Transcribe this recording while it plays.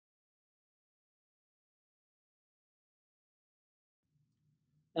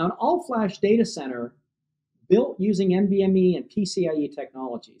Now, an all-flash data center built using NVMe and PCIe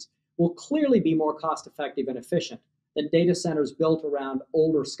technologies will clearly be more cost-effective and efficient than data centers built around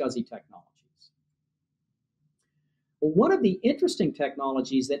older SCSI technologies. Well, one of the interesting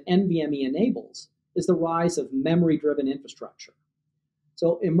technologies that NVMe enables is the rise of memory-driven infrastructure.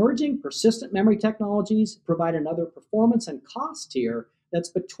 So emerging persistent memory technologies provide another performance and cost tier that's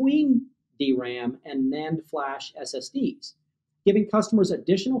between DRAM and NAND flash SSDs, giving customers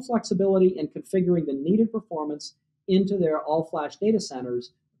additional flexibility in configuring the needed performance into their all-flash data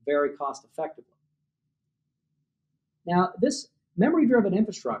centers very cost effectively. Now, this memory-driven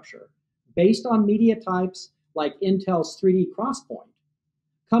infrastructure, based on media types like Intel's 3D XPoint,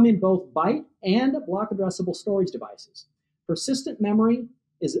 come in both byte and block addressable storage devices. Persistent memory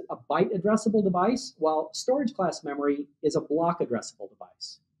is a byte addressable device, while storage class memory is a block addressable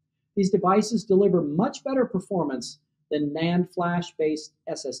device. These devices deliver much better performance than NAND flash-based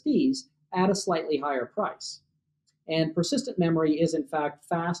SSDs at a slightly higher price. And persistent memory is in fact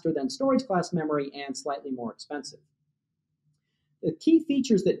faster than storage class memory and slightly more expensive. The key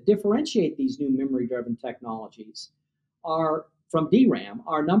features that differentiate these new memory-driven technologies are from DRAM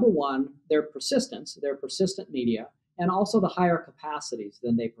are number one, their persistence, their persistent media, and also the higher capacities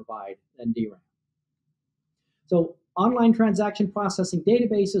than they provide than DRAM. So online transaction processing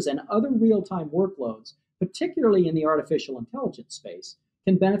databases and other real-time workloads, particularly in the artificial intelligence space,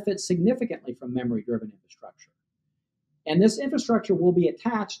 can benefit significantly from memory-driven infrastructure. And this infrastructure will be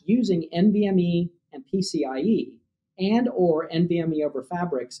attached using NVMe and PCIe and or NVMe over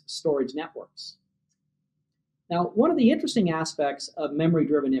Fabrics storage networks. Now, one of the interesting aspects of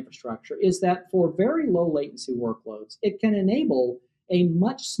memory-driven infrastructure is that for very low latency workloads, it can enable a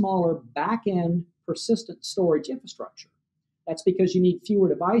much smaller back-end persistent storage infrastructure. That's because you need fewer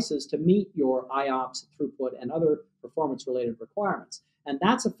devices to meet your IOPS, throughput, and other performance-related requirements. And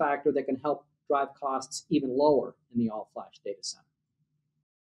that's a factor that can help drive costs even lower in the all-flash data center.